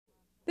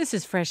This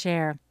is Fresh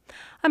Air.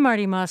 I'm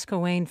Marty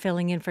Moscowain,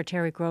 filling in for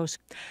Terry Gross.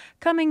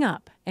 Coming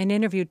up, an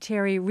interview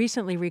Terry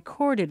recently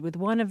recorded with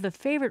one of the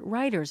favorite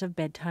writers of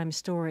bedtime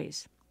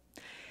stories.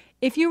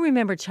 If you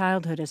remember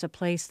childhood as a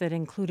place that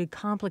included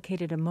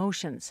complicated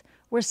emotions,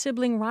 where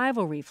sibling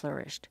rivalry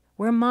flourished,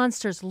 where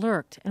monsters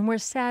lurked, and where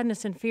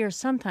sadness and fear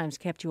sometimes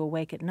kept you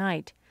awake at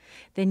night,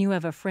 then you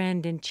have a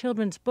friend in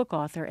children's book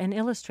author and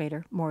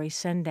illustrator Maurice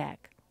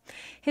Sendak.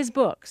 His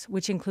books,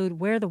 which include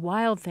Where the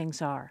Wild Things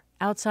Are,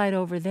 Outside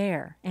Over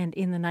There, and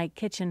In the Night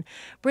Kitchen,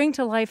 bring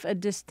to life a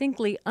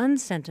distinctly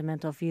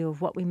unsentimental view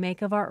of what we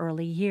make of our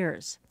early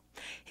years.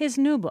 His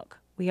new book,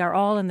 We Are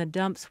All in the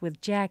Dumps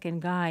with Jack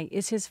and Guy,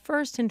 is his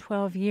first in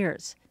 12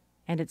 years,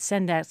 and it's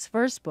Sendak's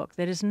first book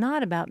that is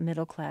not about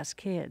middle-class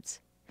kids.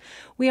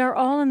 We Are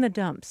All in the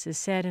Dumps is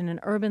set in an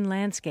urban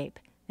landscape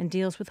and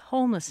deals with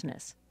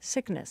homelessness,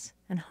 sickness,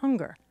 and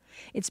hunger.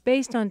 It's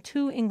based on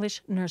 2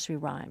 English nursery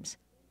rhymes.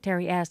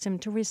 Terry asked him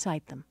to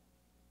recite them.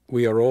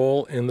 We are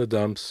all in the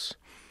dumps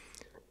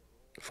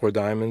for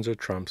diamonds or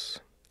trumps.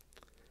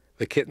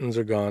 The kittens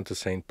are gone to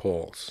St.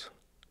 Paul's.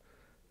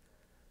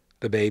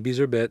 The babies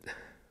are bit,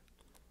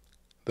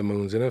 the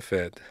moon's in a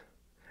fit,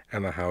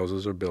 and the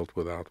houses are built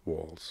without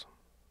walls.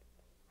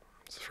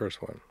 That's the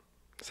first one.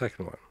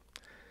 Second one.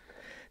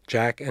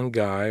 Jack and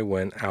Guy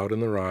went out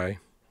in the rye,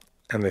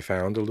 and they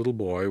found a little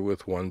boy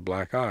with one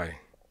black eye.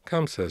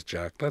 Come, says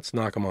Jack, let's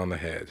knock him on the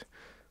head.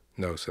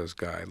 No, says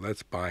Guy,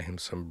 let's buy him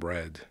some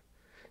bread.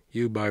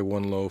 You buy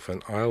 1 loaf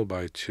and I'll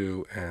buy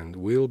 2, and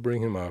we'll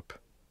bring him up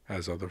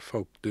as other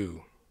folk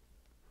do.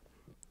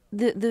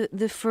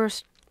 The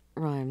first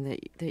rhyme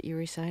that you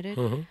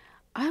recited,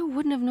 I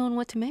wouldn't have known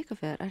what to make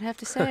of it. I'd have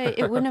to say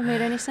it wouldn't have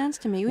made any sense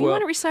to me. You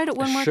want to recite it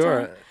one more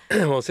time?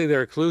 Sure. Well, see, there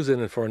are clues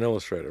in it for an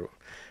illustrator.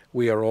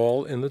 We are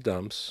all in the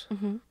dumps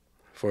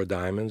for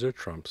diamonds or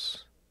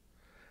trumps.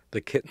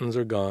 The kittens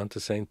are gone to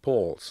St.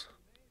 Paul's.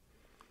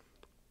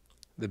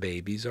 The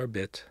babies are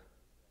bit,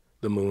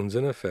 the moon's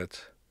in a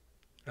fit,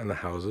 and the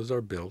houses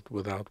are built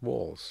without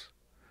walls.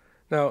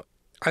 Now,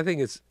 I think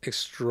it's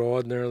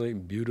extraordinarily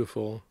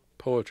beautiful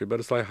poetry, but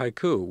it's like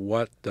haiku.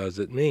 What does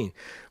it mean?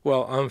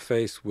 Well, I'm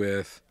faced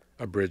with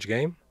a bridge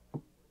game,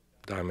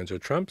 diamonds or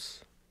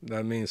trumps.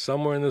 That means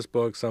somewhere in this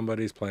book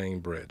somebody's playing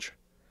bridge.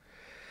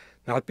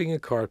 Not being a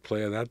card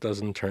player, that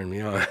doesn't turn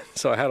me on,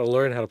 so I had to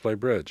learn how to play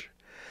bridge.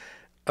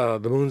 The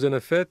moon's in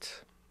a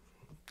fit.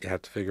 You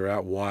have to figure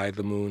out why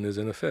the moon is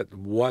in a fit.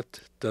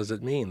 What does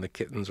it mean? The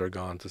kittens are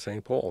gone to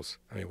St. Paul's.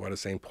 I mean, what does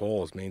St.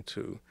 Paul's mean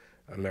to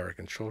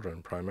American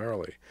children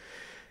primarily?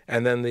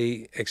 And then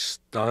the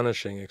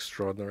astonishing,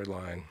 extraordinary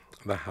line,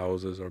 the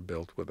houses are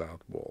built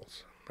without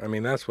walls. I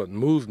mean, that's what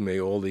moved me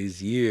all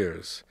these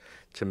years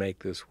to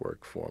make this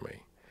work for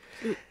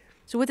me.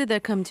 So what did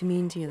that come to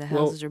mean to you, the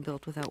houses are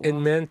built without walls? It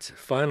meant,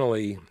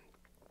 finally,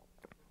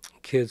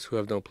 kids who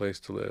have no place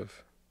to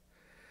live.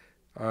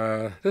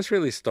 This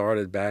really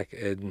started back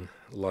in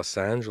Los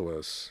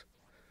Angeles,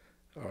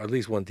 or at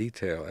least one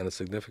detail, and a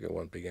significant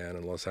one began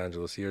in Los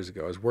Angeles years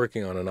ago. I was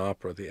working on an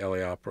opera, the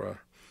LA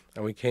Opera,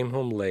 and we came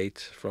home late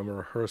from a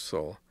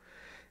rehearsal,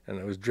 and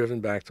I was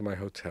driven back to my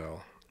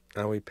hotel,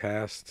 and we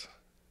passed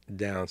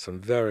down some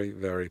very,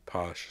 very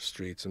posh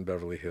streets in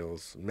Beverly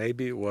Hills.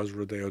 Maybe it was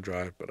Rodeo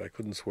Drive, but I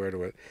couldn't swear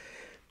to it.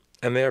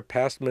 And there,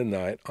 past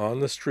midnight, on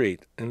the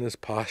street, in this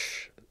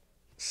posh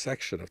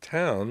section of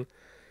town,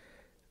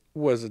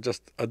 was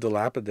just a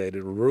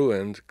dilapidated,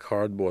 ruined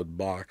cardboard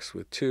box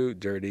with 2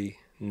 dirty,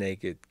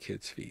 naked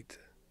kids' feet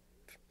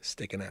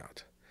sticking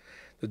out.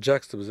 The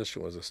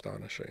juxtaposition was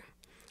astonishing.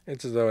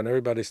 It's as though when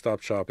everybody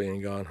stopped shopping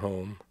and gone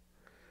home,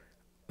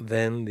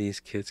 then these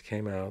kids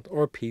came out,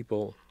 or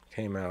people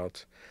came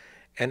out,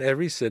 and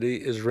every city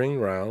is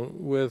ringed round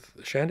with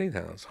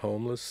shantytowns,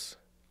 homeless.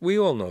 We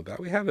all know that.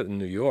 We have it in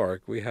New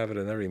York. We have it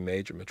in every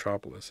major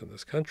metropolis in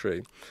this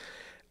country.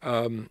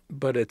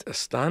 But it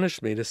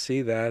astonished me to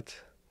see that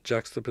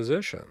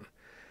juxtaposition.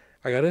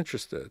 I got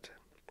interested,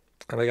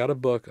 and I got a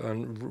book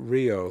on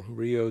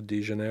Rio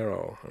de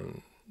Janeiro,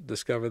 and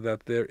discovered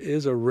that there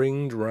is a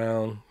ringed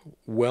round,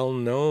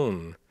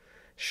 well-known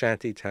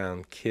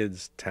shantytown,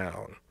 kids'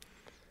 town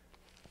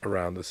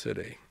around the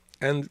city.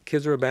 And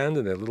kids are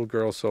abandoned there. Little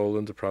girls sold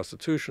into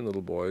prostitution,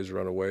 little boys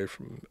run away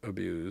from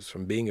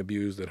being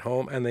abused at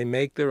home, and they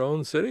make their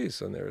own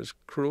cities, and they're as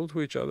cruel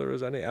to each other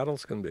as any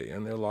adults can be,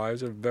 and their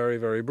lives are very,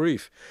 very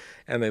brief.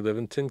 And they live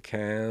in tin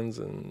cans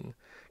and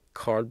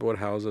cardboard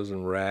houses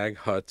and rag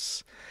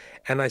huts.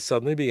 And I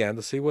suddenly began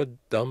to see what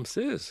dumps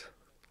is.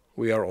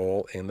 We are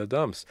all in the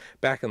dumps.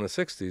 Back in the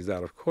 60s,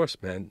 that, of course,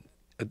 meant,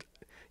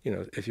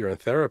 if you're in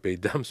therapy,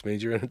 dumps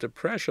means you're in a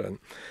depression,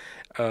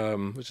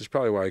 which is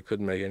probably why I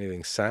couldn't make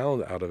anything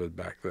sound out of it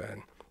back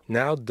then.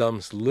 Now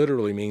dumps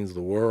literally means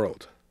the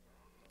world.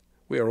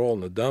 We are all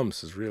in the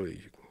dumps is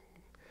really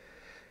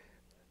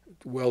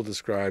well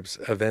describes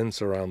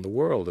events around the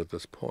world at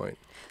this point.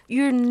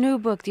 Your new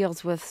book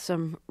deals with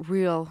some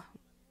real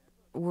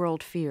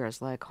world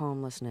fears like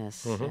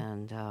homelessness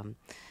and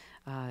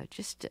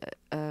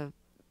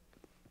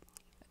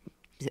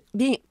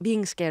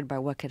being scared by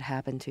what could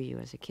happen to you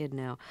as a kid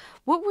now.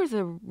 What were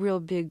the real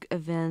big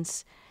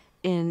events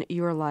in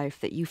your life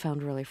that you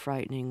found really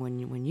frightening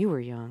when you were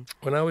young?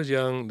 When I was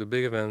young, the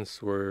big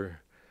events were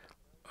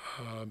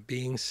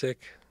being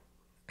sick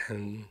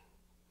and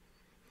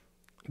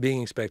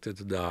being expected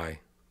to die,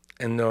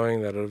 and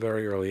knowing that at a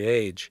very early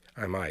age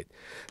I might.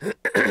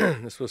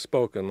 This was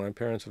spoken. My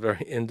parents were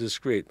very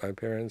indiscreet. My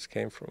parents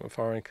came from a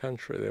foreign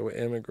country. They were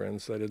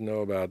immigrants. They didn't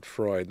know about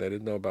Freud. They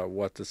didn't know about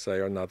what to say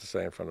or not to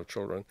say in front of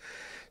children.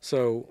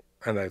 So,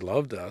 and they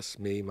loved us,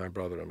 me, my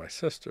brother, and my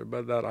sister,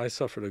 but that I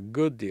suffered a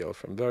good deal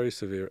from very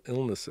severe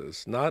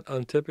illnesses, not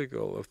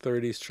untypical of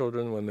 30s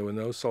children when there were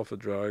no sulfa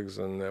drugs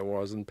and there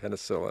wasn't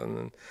penicillin.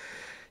 And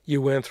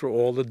you went through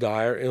all the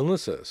dire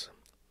illnesses,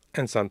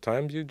 and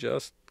sometimes you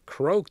just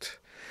croaked.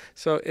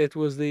 So it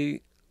was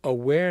the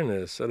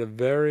awareness at a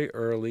very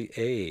early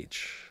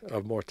age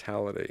of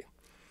mortality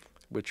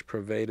which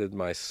pervaded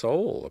my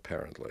soul,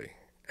 apparently,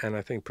 and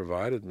I think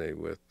provided me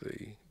with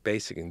the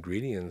basic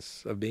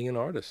ingredients of being an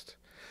artist.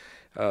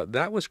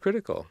 That was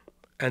critical.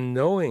 And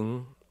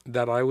knowing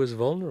that I was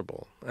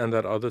vulnerable and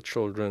that other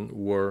children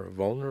were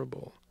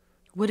vulnerable.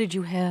 What did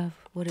you have?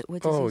 What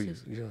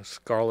diseases?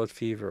 Scarlet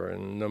fever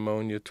and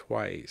pneumonia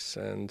twice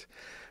and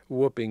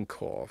whooping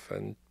cough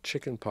and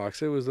chicken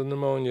pox. It was the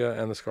pneumonia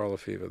and the scarlet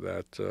fever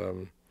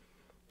that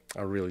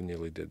really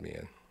nearly did me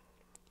in.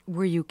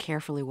 Were you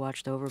carefully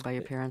watched over by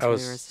your parents I while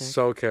was you were sick?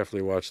 so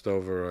carefully watched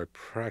over.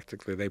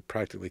 They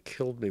practically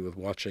killed me with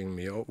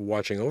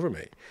watching over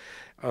me.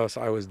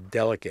 So I was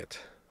delicate.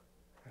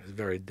 I was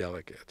very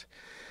delicate.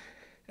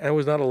 And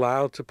was not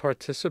allowed to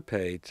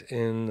participate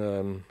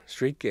in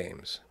street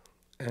games.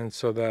 And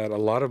so that a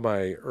lot of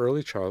my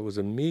early childhood was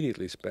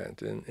immediately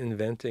spent in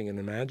inventing and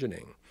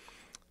imagining.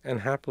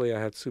 And happily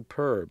I had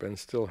superb, and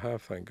still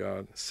have, thank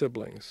God,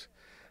 siblings.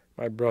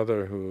 My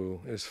brother,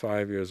 who is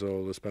 5 years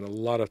old, has spent a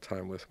lot of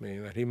time with me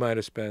that he might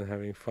have spent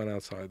having fun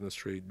outside in the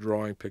street,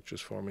 drawing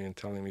pictures for me and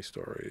telling me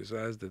stories,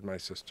 as did my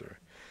sister,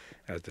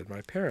 as did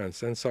my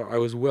parents. And so I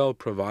was well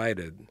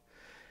provided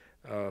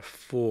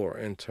for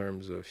in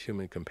terms of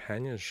human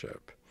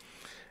companionship.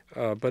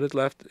 But it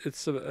left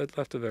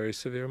a very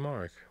severe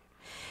mark.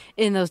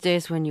 In those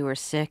days when you were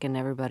sick and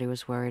everybody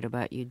was worried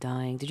about you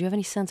dying, did you have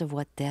any sense of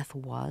what death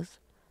was?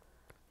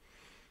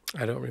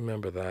 I don't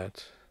remember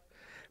that.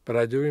 But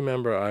I do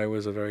remember I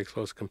was a very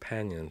close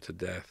companion to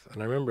death.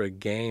 And I remember a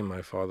game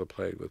my father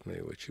played with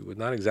me, which you would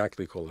not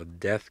exactly call a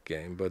death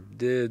game, but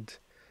did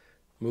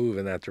move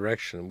in that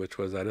direction, which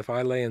was that if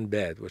I lay in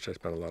bed, which I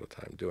spent a lot of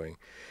time doing,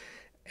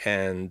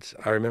 and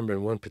I remember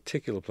in one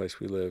particular place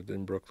we lived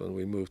in Brooklyn,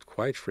 we moved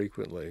quite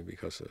frequently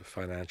because of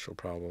financial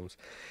problems.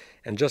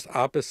 And just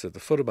opposite the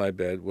foot of my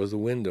bed was a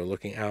window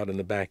looking out in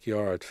the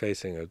backyard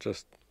facing a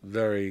just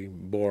very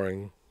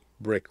boring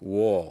brick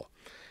wall.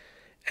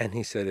 And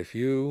he said, if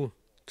you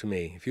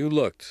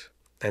looked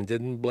and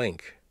didn't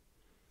blink,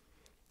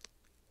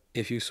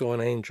 if you saw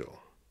an angel,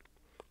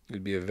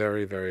 you'd be a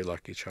very, very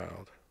lucky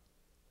child.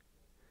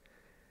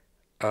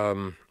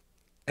 And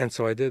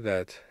so I did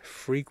that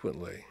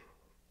frequently.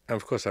 And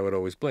of course I would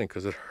always blink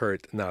because it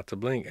hurt not to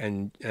blink.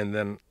 And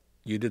then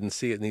you didn't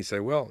see it, and he'd say,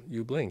 well,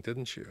 you blinked,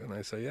 didn't you? And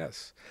I say,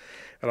 yes.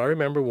 And I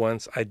remember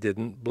once I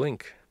didn't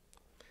blink,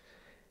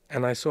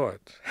 and I saw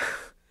it.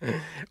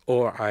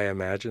 Or I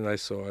imagined I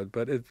saw it,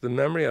 but the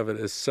memory of it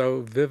is so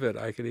vivid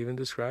I could even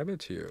describe it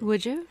to you.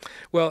 Would you?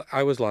 Well,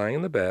 I was lying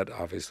in the bed,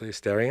 obviously,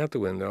 staring out the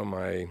window,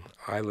 my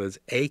eyelids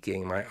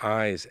aching, my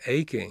eyes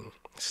aching,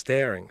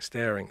 staring,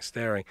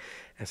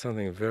 and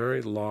something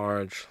very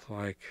large,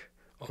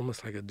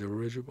 almost like a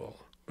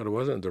dirigible. But it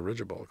wasn't a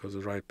dirigible because it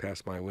was right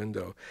past my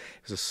window.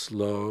 It was a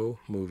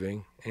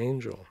slow-moving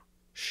angel.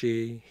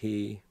 She,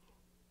 he,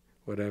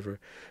 whatever,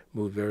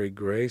 moved very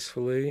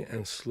gracefully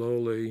and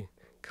slowly,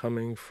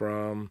 coming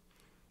from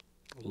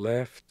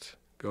left,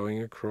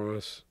 going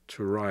across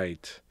to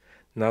right,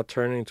 not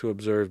turning to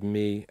observe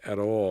me at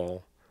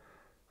all.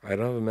 I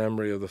don't have a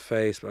memory of the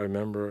face, but I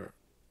remember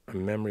a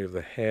memory of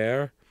the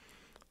hair,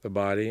 the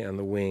body, and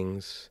the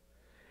wings.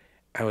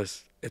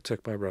 It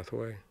took my breath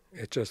away.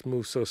 It just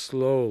moved so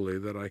slowly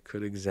that I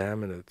could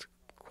examine it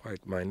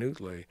quite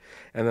minutely.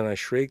 And then I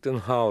shrieked and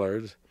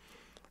hollered,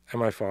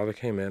 and my father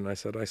came in, and I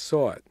said, I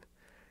saw it.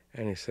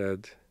 And he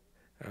said,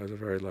 I was a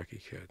very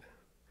lucky kid.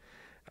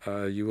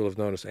 You will have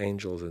noticed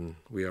angels, and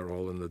we are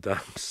all in the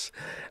dumps.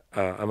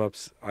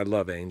 I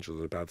love angels.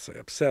 I'm about to say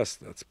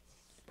obsessed. That's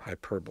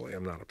hyperbole.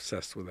 I'm not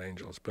obsessed with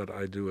angels, but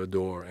I do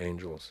adore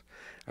angels.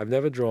 I've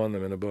never drawn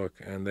them in a book,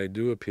 and they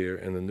do appear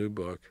in the new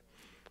book,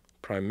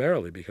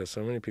 primarily because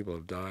so many people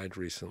have died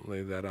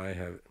recently that I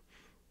have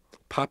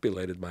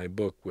populated my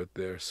book with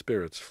their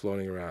spirits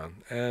floating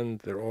around. And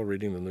they're all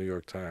reading the New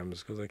York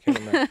Times, because I can't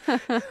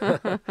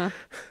imagine.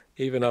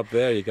 Even up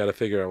there, you got to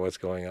figure out what's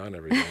going on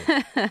every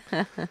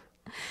day.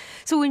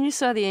 So when you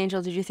saw the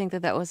angel, did you think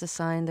that was a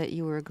sign that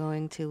you were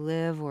going to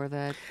live, or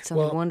that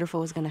something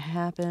wonderful was going to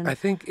happen? I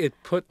think it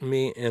put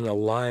me in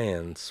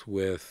alliance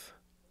with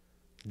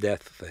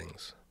death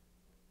things,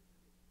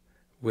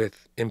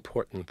 with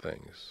important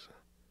things.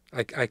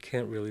 I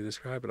can't really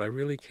describe it. I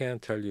really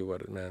can't tell you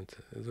what it meant.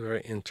 It was a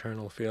very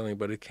internal feeling,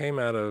 but it came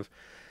out of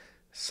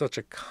such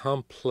a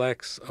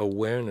complex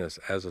awareness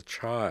as a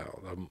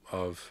child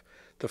of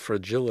the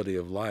fragility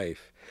of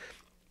life.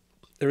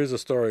 There is a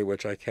story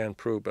which I can't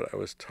prove, but I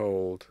was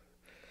told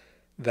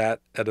that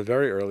at a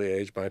very early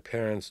age my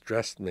parents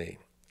dressed me.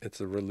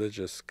 It's a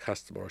religious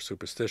custom or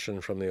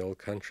superstition from the old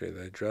country.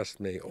 They dressed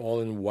me all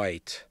in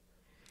white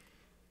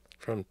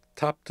from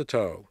top to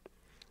toe,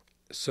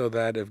 so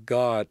that if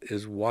God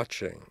is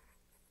watching,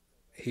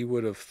 he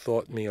would have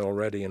thought me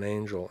already an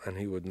angel and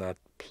he would not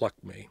pluck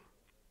me.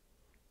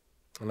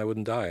 And I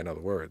wouldn't die, in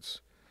other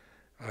words.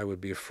 I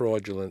would be a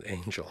fraudulent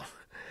angel.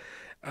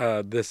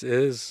 This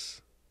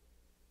is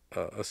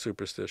a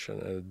superstition,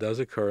 and it does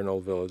occur in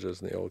old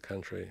villages in the old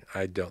country.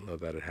 I don't know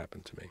that it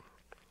happened to me.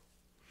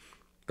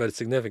 But it's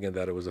significant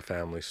that it was a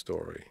family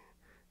story,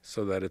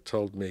 so that it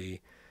told me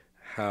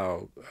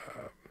how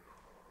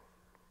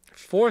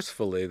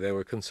forcefully they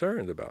were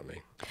concerned about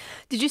me.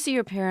 Did you see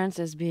your parents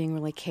as being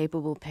really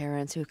capable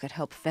parents who could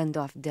help fend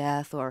off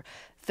death or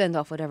fend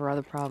off whatever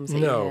other problems that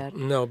you had?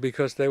 No,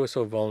 because they were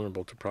so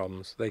vulnerable to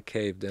problems. They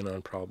caved in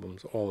on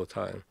problems all the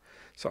time.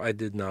 So I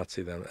did not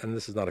see them. And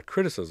this is not a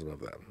criticism of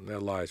them. Their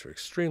lives were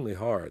extremely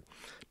hard.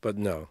 But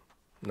no,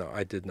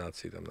 I did not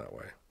see them that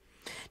way.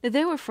 Now,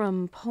 they were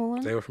from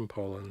Poland? They were from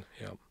Poland,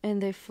 yeah.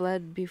 And they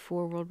fled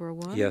before World War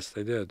I? Yes,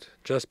 they did.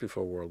 Just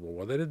before World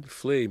War I. They didn't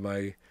flee.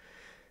 My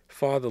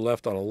father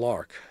left on a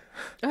lark.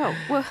 Oh,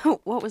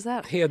 well, what was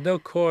that? He had no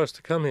cause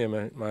to come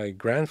here. My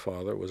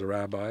grandfather was a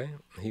rabbi.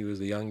 He was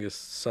the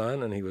youngest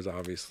son, and he was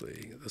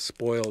obviously the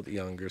spoiled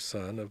younger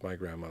son of my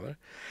grandmother.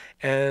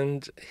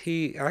 And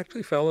he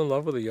actually fell in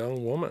love with a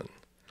young woman.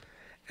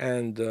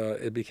 And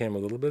it became a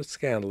little bit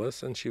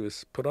scandalous, and she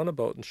was put on a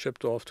boat and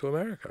shipped off to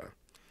America.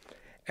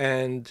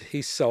 And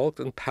he sulked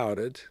and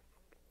pouted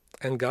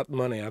and got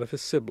money out of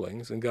his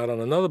siblings and got on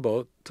another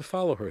boat to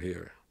follow her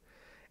here.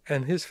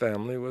 And his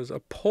family was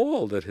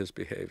appalled at his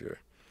behavior.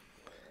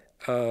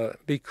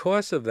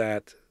 Because of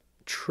that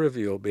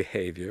trivial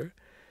behavior,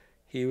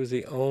 he was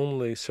the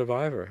only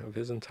survivor of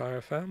his entire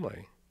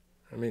family.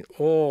 I mean,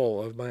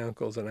 all of my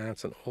uncles and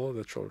aunts and all of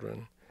the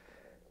children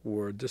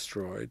were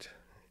destroyed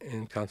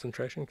in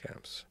concentration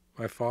camps.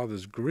 My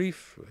father's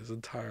grief his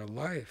entire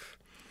life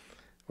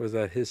was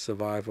that his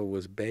survival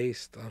was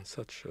based on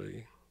such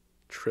a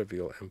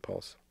trivial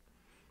impulse.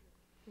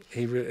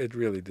 It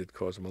really did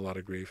cause him a lot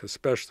of grief,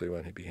 especially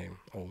when he became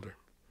older.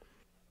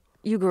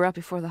 You grew up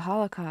before the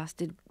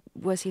Holocaust.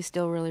 Was he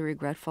still really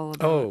regretful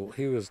about it? Oh,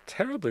 he was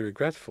terribly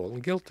regretful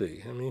and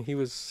guilty. I mean,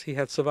 he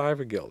had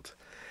survivor guilt,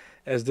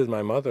 as did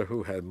my mother,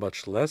 who had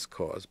much less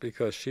cause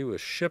because she was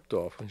shipped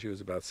off when she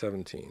was about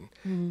 17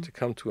 to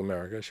come to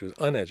America. She was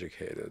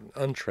uneducated,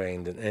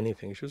 untrained in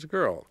anything. She was a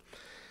girl.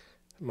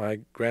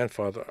 My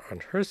grandfather, on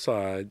her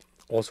side,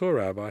 also a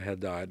rabbi, had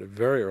died at a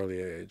very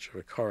early age of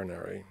a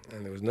coronary,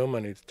 and there was no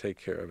money to take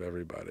care of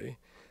everybody.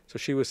 So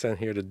she was sent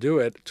here to do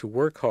it, to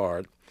work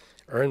hard,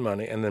 earn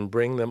money, and then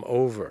bring them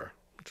over,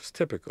 which was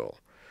typical.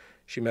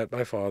 She met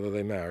my father,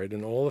 they married,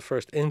 and all the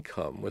first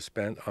income was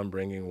spent on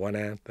bringing one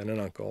aunt, then an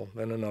uncle,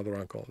 then another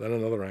uncle, then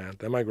another aunt,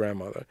 then my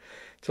grandmother,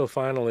 till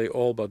finally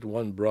all but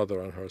one brother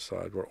on her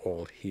side were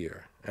all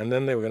here. And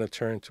then they were going to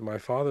turn to my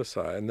father's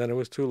side, and then it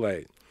was too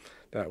late.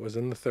 That was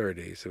in the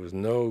 30s. There was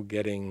no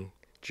getting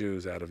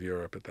Jews out of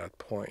Europe at that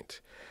point.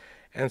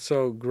 And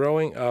so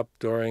growing up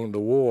during the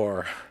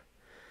war,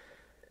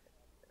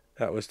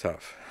 that was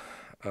tough.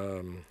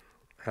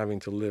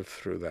 Having to live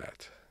through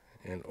that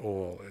in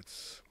all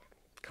its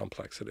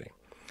complexity.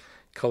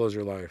 Colors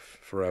your life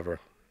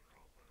forever.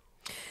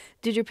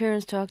 Did your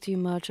parents talk to you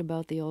much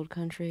about the old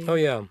country? Oh,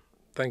 yeah.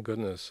 Thank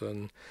goodness.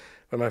 And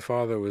when my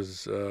father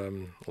was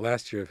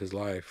last year of his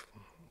life,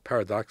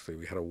 paradoxically,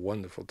 we had a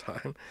wonderful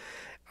time.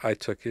 I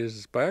took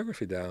his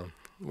biography down,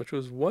 which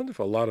was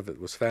wonderful. A lot of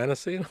it was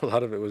fantasy and a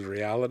lot of it was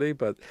reality,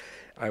 but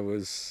I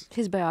was...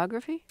 His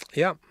biography?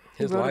 Yeah.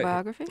 He wrote a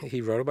biography?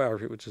 He wrote a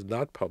biography which is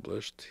not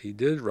published. He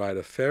did write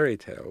a fairy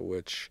tale,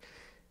 which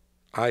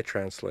I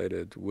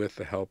translated with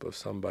the help of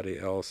somebody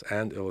else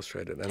and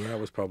illustrated, and that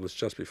was published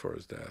just before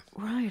his death.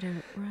 Right.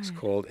 It's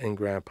called In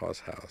Grandpa's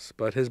House.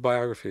 But his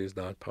biography is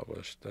not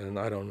published, and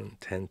I don't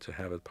intend to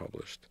have it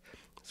published.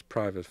 It's a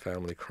private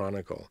family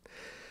chronicle.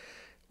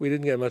 We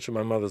didn't get much of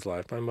my mother's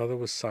life. My mother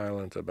was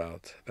silent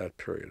about that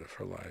period of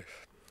her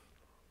life.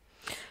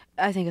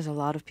 I think as a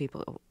lot of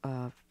people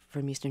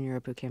from Eastern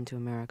Europe who came to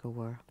America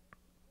were.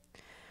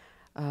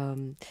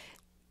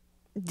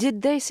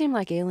 Did they seem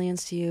like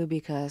aliens to you?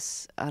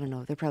 Because, I don't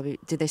know,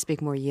 did they speak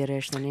more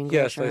Yiddish than English?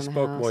 Yes, they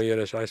spoke more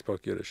Yiddish. I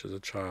spoke Yiddish as a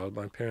child.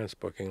 My parents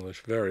spoke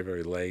English very,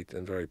 very late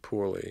and very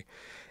poorly.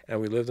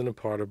 And we lived in a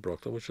part of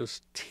Brooklyn which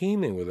was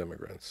teeming with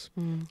immigrants,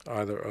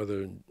 either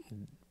other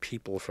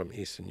people from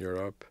Eastern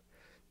Europe,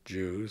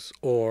 Jews,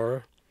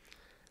 or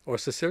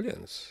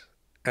Sicilians.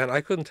 And I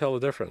couldn't tell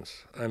the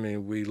difference. I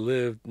mean, we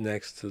lived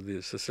next to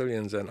the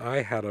Sicilians, and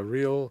I had a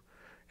real,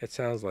 it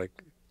sounds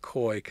like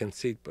coy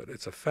conceit, but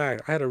it's a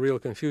fact. I had a real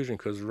confusion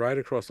because right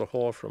across the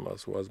hall from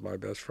us was my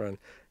best friend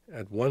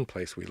at one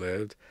place we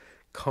lived,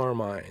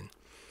 Carmine,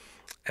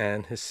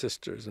 and his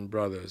sisters and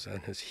brothers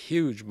and his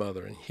huge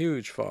mother and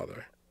huge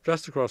father,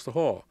 just across the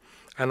hall.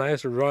 And I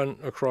used to run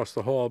across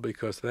the hall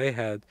because they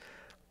had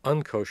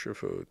unkosher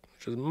food,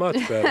 which is much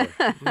better,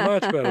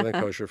 much better than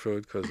kosher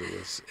food,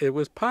 because it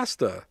was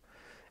pasta.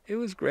 It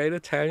was great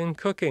Italian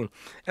cooking.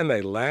 And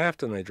they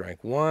laughed and they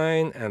drank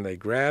wine and they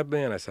grabbed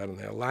me and I sat in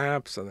their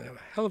laps and they had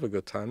a hell of a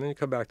good time. Then you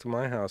come back to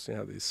my house and you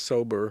have this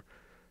sober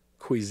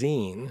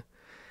cuisine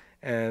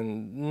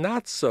and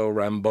not so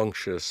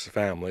rambunctious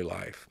family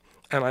life.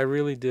 And I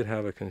really did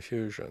have a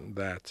confusion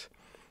that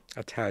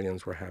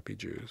Italians were happy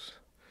Jews,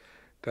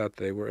 that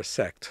they were a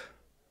sect.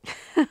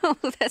 Oh,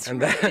 that's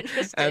and really that,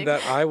 interesting. and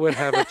that I would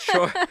have a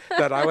choice.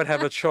 That I would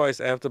have a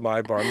choice after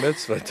my bar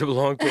mitzvah to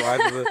belong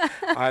to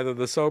either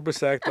the sober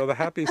sect or the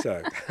happy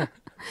sect.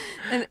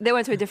 And they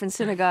went to a different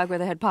synagogue where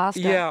they had pasta.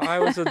 Yeah, I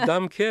was a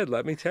dumb kid,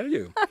 let me tell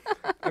you.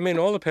 I mean,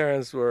 all the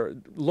parents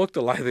looked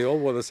alike. They all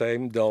wore the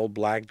same dull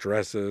black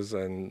dresses,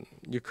 and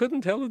you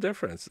couldn't tell the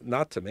difference.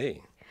 Not to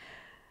me.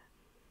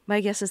 My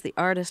guest is the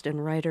artist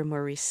and writer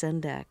Maurice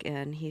Sendak,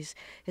 and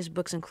his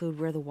books include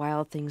Where the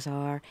Wild Things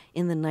Are,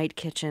 In the Night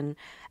Kitchen,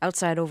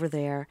 Outside Over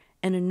There,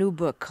 and a new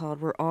book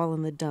called We're All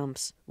in the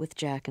Dumps with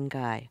Jack and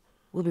Guy.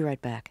 We'll be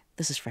right back.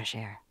 This is Fresh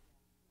Air.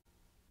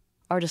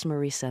 Artist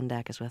Maurice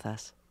Sendak is with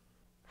us.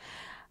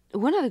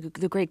 One of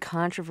the great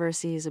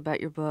controversies about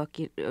your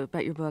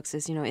books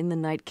is, in the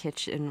night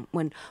kitchen,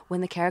 when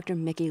the character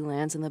Mickey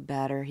lands in the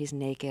batter, he's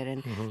naked,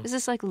 and there's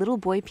this like little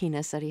boy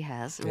penis that he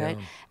has, right?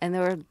 Yeah. And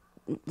there were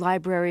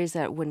libraries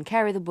that wouldn't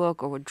carry the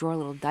book or would draw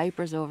little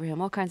diapers over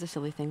him, all kinds of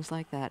silly things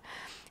like that.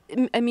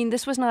 I mean,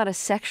 this was not a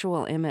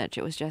sexual image.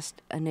 It was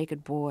just a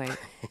naked boy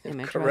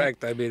image,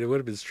 Correct. Right? I mean, it would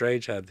have been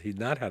strange had he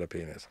not had a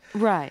penis.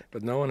 Right.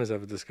 But no one has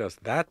ever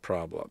discussed that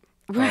problem.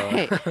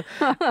 Right.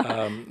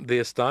 The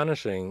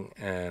astonishing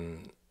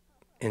and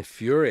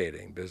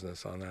infuriating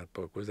business on that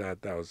book was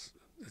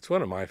it's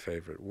one of my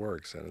favorite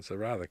works, and it's a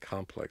rather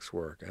complex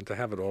work. And to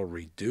have it all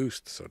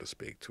reduced, so to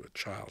speak, to a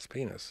child's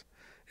penis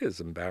is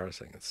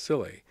embarrassing. It's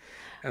silly.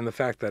 And the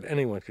fact that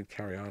anyone could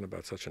carry on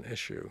about such an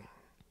issue,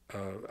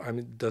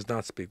 does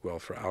not speak well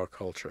for our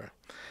culture.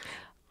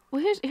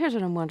 Well, here's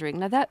what I'm wondering.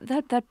 Now,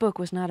 that book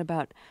was not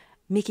about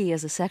Mickey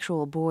as a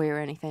sexual boy or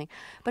anything,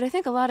 but I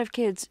think a lot of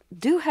kids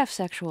do have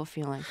sexual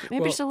feelings.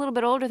 Maybe just a little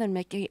bit older than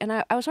Mickey. And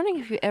I was wondering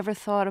if you ever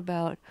thought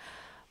about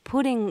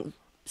putting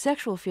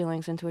sexual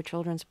feelings into a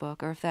children's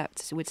book, or if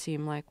that would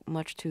seem like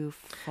much too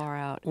far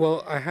out.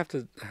 Well, I have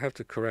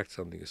to correct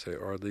something you say,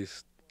 or at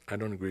least I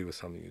don't agree with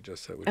something you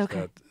just said, which is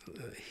that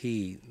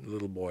he,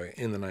 little boy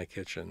in the night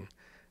kitchen,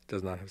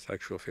 does not have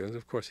sexual feelings.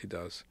 Of course he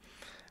does.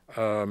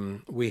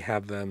 We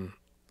have them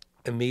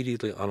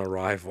immediately on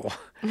arrival.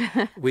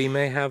 We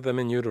may have them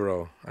in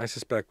utero. I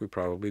suspect we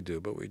probably do,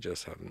 but we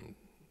just haven't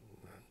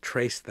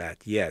traced that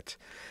yet.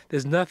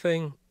 There's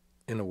nothing,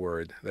 in a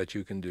word, that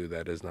you can do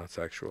that is not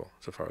sexual,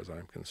 so far as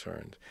I'm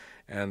concerned.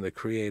 And the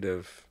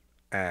creative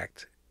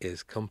act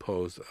is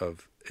composed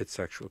of its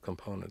sexual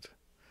component.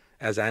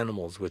 As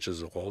animals, which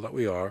is all that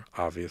we are,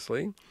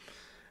 obviously,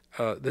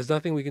 there's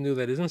nothing we can do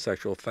that isn't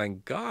sexual,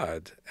 thank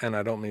God. And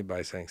I don't mean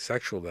by saying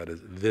sexual, that is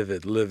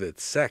vivid, livid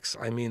sex.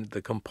 I mean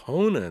the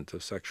component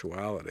of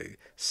sexuality,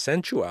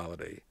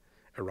 sensuality,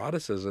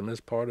 eroticism is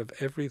part of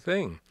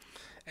everything.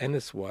 And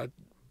it's what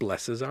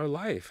blesses our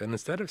life. And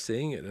instead of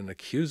seeing it in an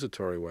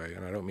accusatory way,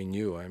 and I don't mean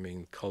you, I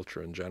mean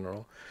culture in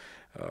general,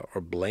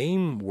 or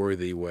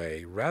blameworthy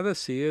way, rather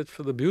see it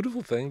for the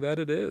beautiful thing that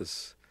it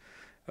is.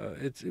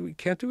 We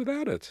can't do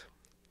without it.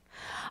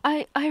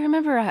 I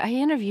remember I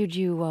interviewed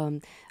you, I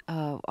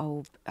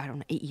don't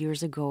know, 8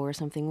 years ago or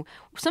something.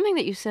 Something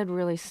that you said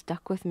really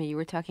stuck with me. You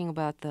were talking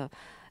about the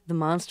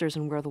monsters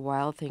and Where the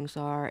Wild Things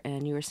Are,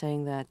 and you were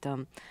saying that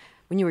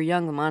when you were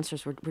young, the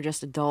monsters were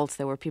just adults.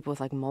 There were people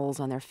with like moles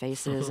on their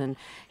faces and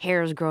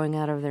hairs growing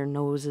out of their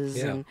noses.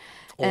 Yeah.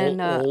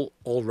 And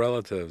old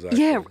relatives,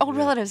 actually. Yeah, old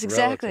relatives,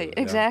 exactly,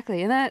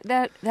 exactly. And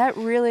that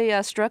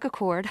really struck a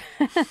chord.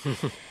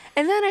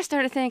 And then I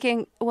started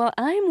thinking, well,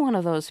 I'm one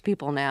of those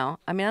people now.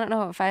 I mean, I don't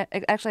know if I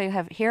actually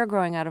have hair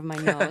growing out of my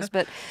nose,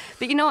 but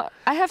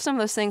I have some of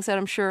those things that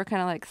I'm sure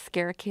kind of like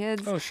scare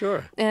kids. Oh,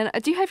 sure. And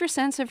do you have your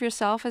sense of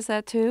yourself as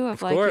that too?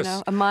 Of like,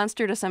 course. A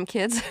monster to some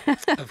kids?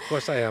 Of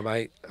course I am.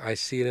 I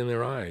see it in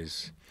their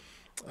eyes.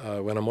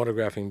 When I'm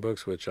autographing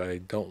books, which I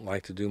don't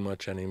like to do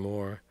much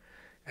anymore,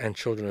 and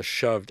children are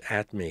shoved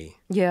at me.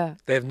 Yeah.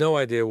 They have no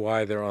idea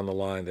why they're on the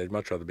line. They'd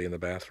much rather be in the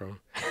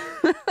bathroom.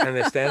 And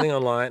they're standing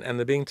on line, and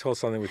they're being told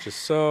something which is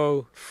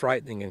so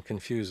frightening and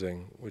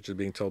confusing, which is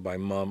being told by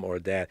mom or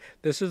dad.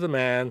 This is the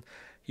man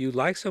you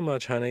like so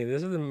much, honey.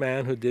 This is the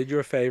man who did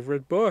your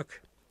favorite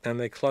book. And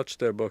they clutch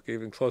their book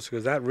even closer,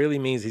 because that really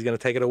means he's going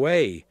to take it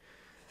away.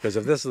 Because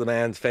if this is the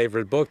man's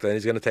favorite book, then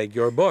he's going to take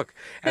your book.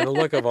 And the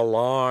look of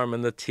alarm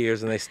and the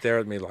tears, and they stare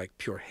at me like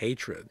pure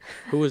hatred.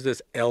 Who is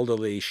this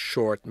elderly,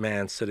 short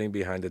man sitting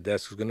behind the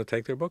desk who's going to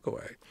take their book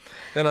away?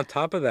 Then on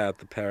top of that,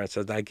 the parent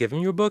says, now give him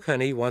your book,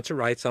 honey. He wants to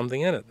write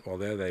something in it. Well,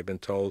 there they've been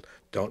told,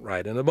 don't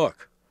write in a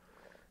book.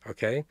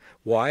 Okay?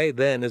 Why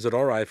then is it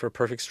all right for a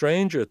perfect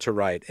stranger to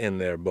write in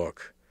their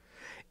book?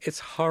 It's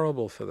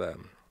horrible for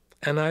them.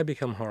 And I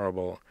become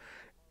horrible.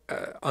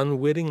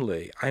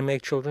 Unwittingly, I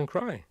make children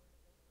cry.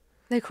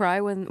 They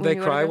cry when they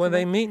you cry autograph when the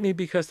they book? meet me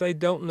because they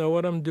don't know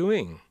what I'm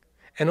doing.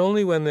 And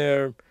only when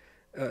they're,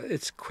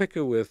 it's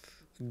quicker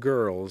with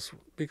girls,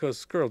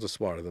 because girls are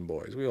smarter than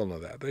boys. We all know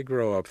that. They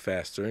grow up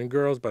faster. And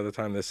girls, by the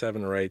time they're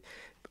 7 or 8,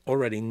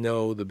 already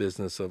know the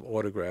business of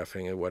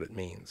autographing and what it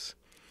means.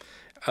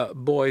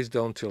 Boys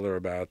don't till they're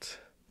about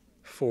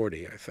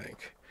 40, I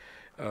think.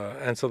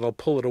 And so they'll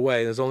pull it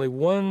away. There's only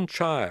one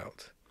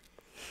child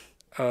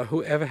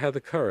who ever had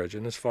the courage,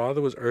 and his father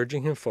was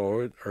urging him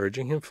forward.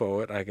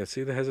 I can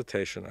see the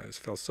hesitation. I just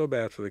felt so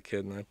bad for the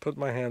kid, and I put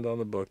my hand on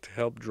the book to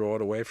help draw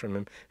it away from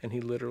him, and he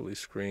literally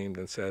screamed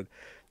and said,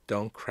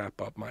 "Don't crap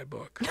up my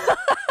book."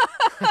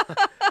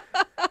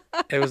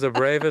 It was the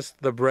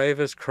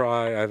bravest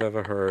cry I've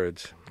ever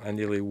heard. I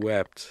nearly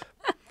wept.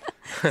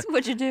 So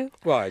what'd you do?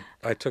 Well,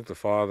 I took the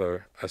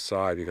father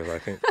aside because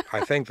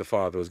I think the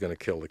father was going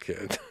to kill the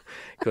kid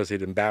because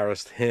he'd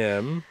embarrassed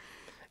him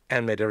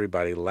and made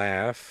everybody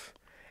laugh.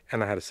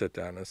 And I had to sit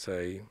down and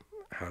say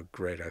how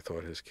great I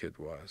thought his kid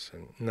was,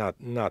 and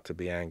not to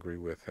be angry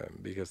with him,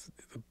 because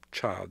the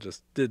child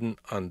just didn't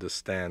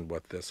understand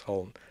what this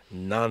whole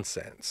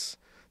nonsense,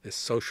 this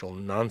social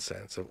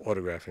nonsense of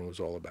autographing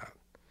was all about.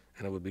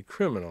 And it would be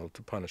criminal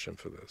to punish him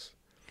for this.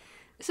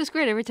 This is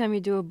great. Every time you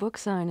do a book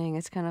signing,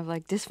 it's kind of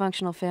like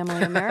Dysfunctional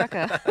Family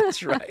America.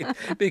 That's right.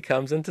 It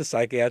becomes into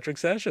psychiatric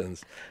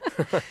sessions.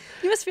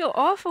 You must feel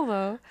awful,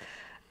 though.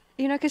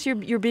 You know, because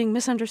you're being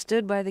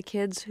misunderstood by the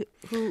kids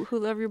who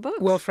love your books.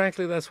 Well,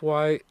 frankly, that's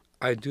why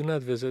I do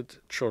not visit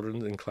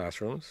children in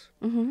classrooms.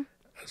 Mm-hmm.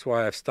 That's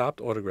why I've stopped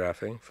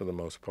autographing for the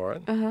most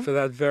part. Uh-huh. For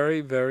that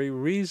very, very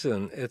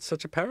reason. It's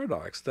such a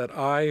paradox that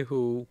I,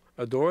 who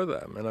adore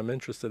them and I'm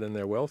interested in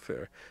their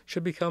welfare,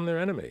 should become their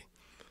enemy.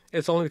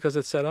 It's only because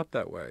it's set up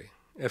that way.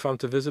 If I'm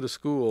to visit a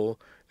school,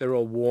 they're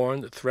all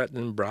warned, threatened,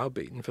 and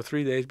browbeaten for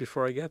 3 days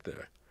before I get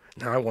there.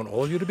 Now I want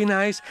all of you to be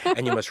nice,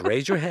 and you must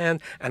raise your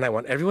hand, and I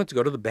want everyone to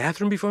go to the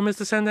bathroom before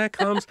Mr. Sendak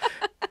comes.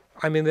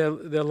 I mean,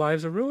 their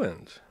lives are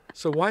ruined.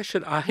 So why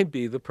should I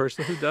be the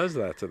person who does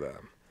that to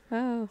them?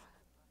 Oh.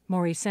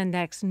 Maurice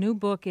Sendak's new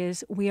book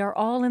is We Are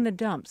All in the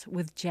Dumps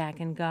with Jack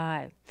and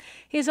Guy.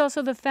 He is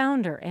also the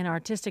founder and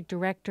artistic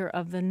director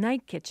of the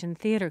Night Kitchen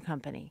Theater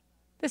Company.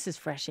 This is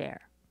Fresh Air.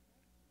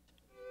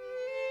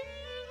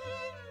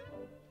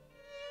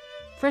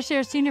 Fresh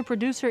Air senior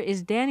producer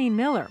is Danny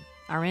Miller.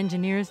 Our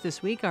engineers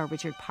this week are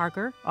Richard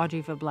Parker,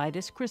 Audrey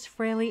Vablidis, Chris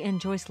Fraley,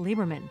 and Joyce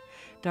Lieberman.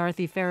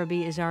 Dorothy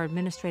Farabee is our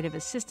administrative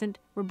assistant.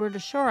 Roberta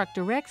Shorak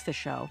directs the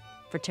show.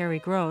 For Terry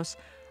Gross,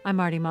 I'm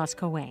Marty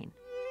Moscow-Wayne.